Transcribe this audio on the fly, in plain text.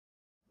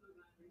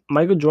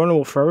Michael Jordan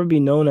will forever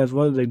be known as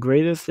one of the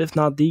greatest, if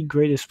not the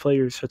greatest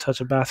players to touch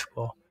a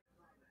basketball.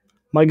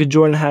 Michael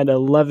Jordan had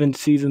 11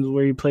 seasons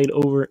where he played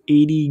over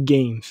 80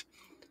 games.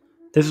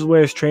 This is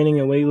where his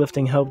training and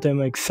weightlifting helped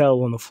him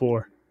excel on the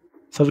floor.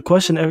 So the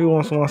question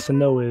everyone wants to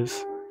know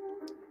is,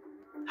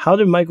 how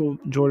did Michael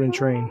Jordan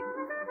train?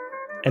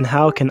 And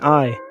how can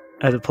I,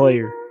 as a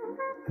player,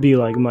 be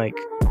like Mike?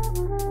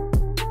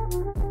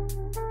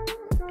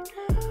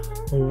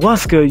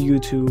 What's good,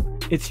 YouTube?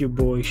 It's your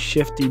boy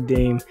Shifty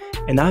Dame,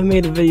 and I've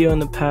made a video in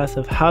the past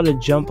of how to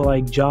jump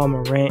like Ja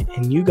Morant,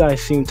 and you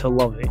guys seem to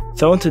love it.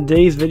 So in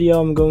today's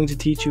video, I'm going to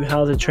teach you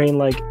how to train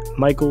like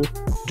Michael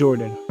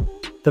Jordan,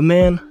 the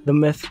man, the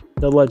myth,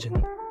 the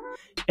legend,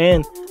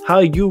 and how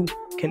you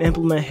can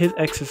implement his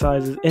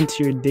exercises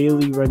into your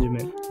daily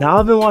regimen. Now,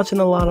 I've been watching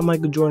a lot of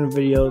Michael Jordan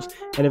videos,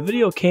 and a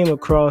video came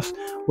across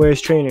where his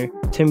trainer,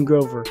 Tim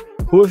Grover,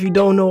 who, if you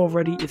don't know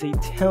already, is a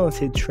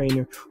talented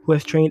trainer who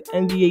has trained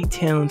NBA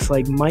talents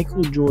like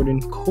Michael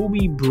Jordan,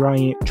 Kobe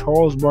Bryant,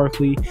 Charles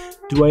Barkley,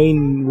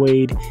 Dwayne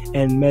Wade,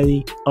 and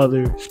many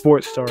other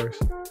sports stars.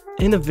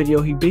 In the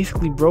video, he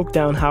basically broke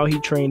down how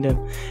he trained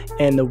him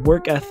and the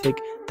work ethic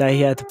that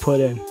he had to put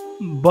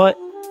in. But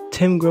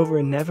Tim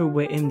Grover never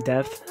went in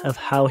depth of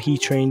how he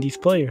trained these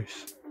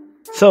players.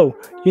 So,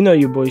 you know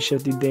your boy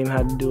Shifty Dame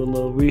had to do a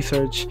little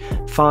research,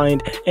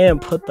 find,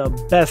 and put the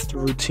best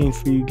routine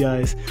for you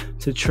guys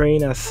to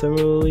train as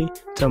similarly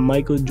to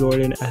Michael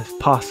Jordan as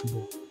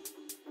possible.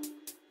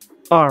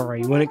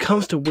 Alright, when it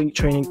comes to weight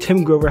training,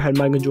 Tim Grover had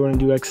Michael Jordan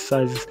do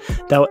exercises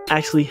that would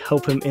actually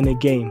help him in a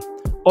game.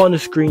 On the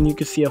screen, you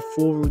can see a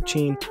full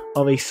routine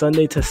of a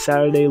Sunday to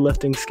Saturday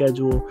lifting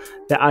schedule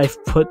that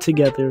I've put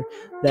together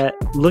that,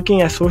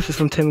 looking at sources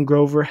from Tim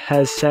Grover,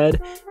 has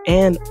said,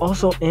 and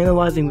also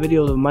analyzing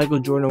videos of Michael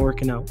Jordan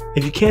working out.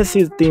 If you can't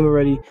see the theme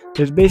already,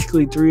 there's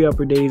basically 3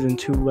 upper days and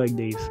 2 leg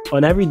days.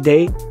 On every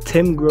day,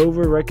 Tim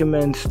Grover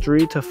recommends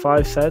 3 to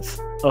 5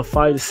 sets of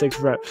 5 to 6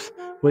 reps,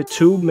 with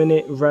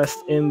 2-minute rest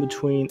in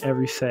between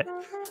every set.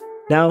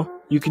 Now,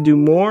 you can do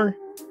more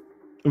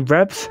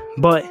reps,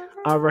 but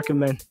I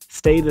recommend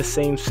stay the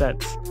same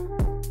sets.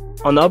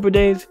 On the upper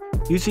days,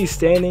 you see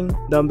standing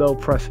dumbbell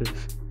presses,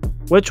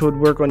 which would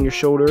work on your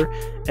shoulder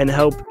and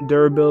help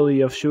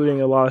durability of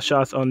shooting a lot of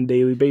shots on a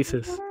daily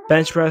basis.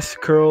 Bench press,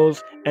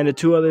 curls, and the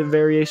 2 other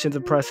variations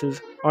of presses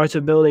are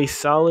to build a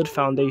solid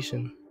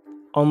foundation.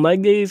 On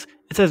leg days,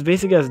 it's as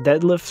basic as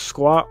deadlift,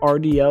 squat,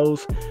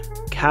 RDLs,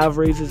 calf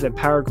raises, and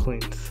power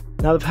cleans.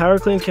 Now, the power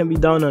cleans can be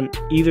done on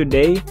either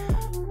day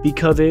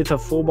because it's a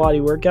full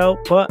body workout,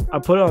 but I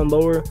put it on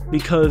lower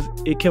because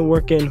it can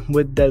work in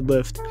with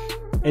deadlift,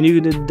 and you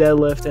can do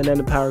deadlift and then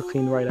the power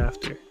clean right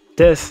after.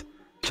 This,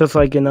 just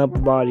like in upper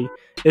body,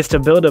 is to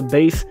build a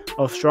base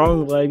of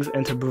strong legs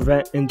and to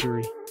prevent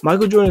injury.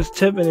 Michael Jordan's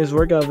tip in his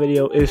workout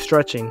video is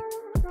stretching.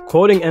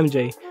 Quoting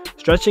MJ,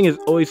 "Stretching is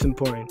always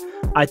important.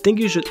 I think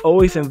you should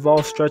always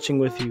involve stretching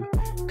with you,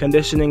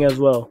 conditioning as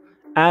well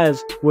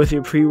as with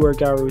your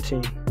pre-workout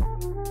routine."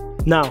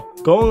 Now,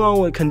 going on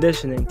with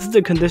conditioning, this is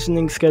the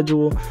conditioning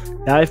schedule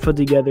that I've put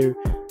together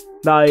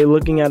by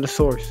looking at a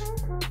source.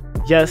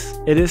 Yes,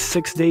 it is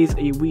 6 days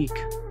a week.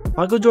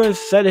 Michael Jordan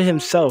said it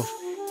himself.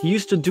 He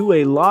used to do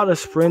a lot of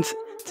sprints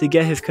to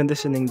get his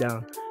conditioning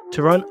down,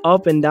 to run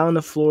up and down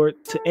the floor,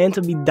 and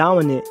to be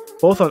dominant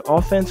both on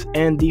offense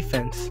and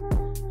defense.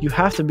 You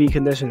have to be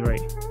conditioned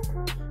right.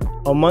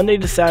 On Monday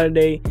to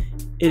Saturday,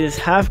 it is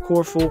half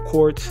court, full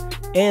courts,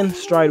 and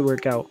stride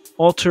workout,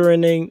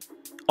 alternating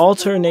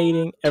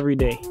every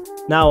day.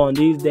 Now, on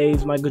these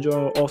days, Michael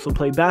Jordan will also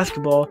play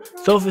basketball,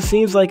 so if it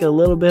seems like a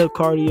little bit of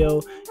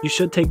cardio, you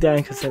should take that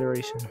in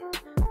consideration.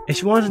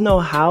 If you want to know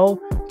how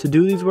to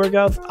do these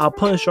workouts, I'll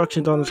put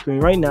instructions on the screen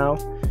right now,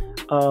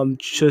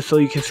 just so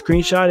you can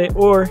screenshot it,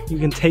 or you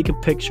can take a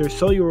picture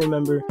so you'll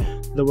remember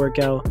the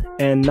workout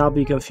and not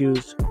be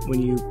confused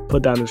when you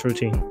put down this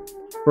routine.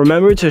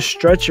 Remember to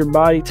stretch your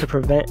body to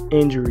prevent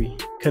injury.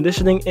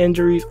 Conditioning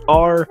injuries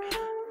are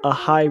a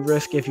high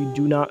risk if you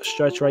do not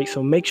stretch right,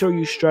 so make sure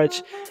you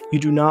stretch. You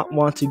do not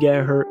want to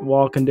get hurt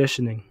while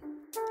conditioning.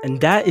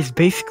 And that is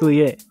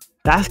basically it.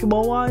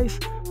 Basketball wise,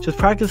 just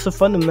practice the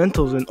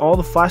fundamentals and all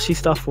the flashy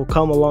stuff will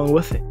come along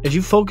with it. If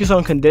you focus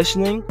on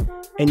conditioning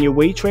and your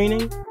weight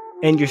training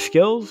and your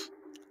skills,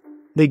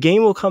 the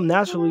game will come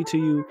naturally to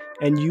you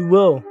and you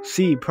will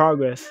see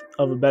progress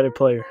of a better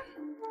player.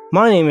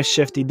 My name is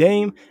Shifty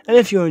Dame, and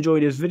if you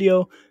enjoyed this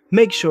video,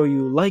 make sure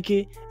you like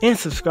it and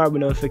subscribe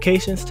with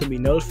notifications to be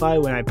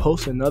notified when I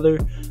post another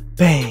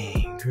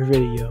banger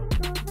video.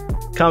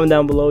 Comment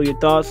down below your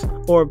thoughts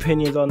or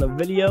opinions on the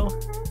video,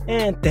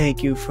 and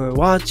thank you for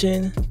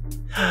watching,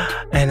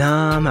 and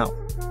I'm out.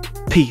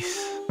 Peace.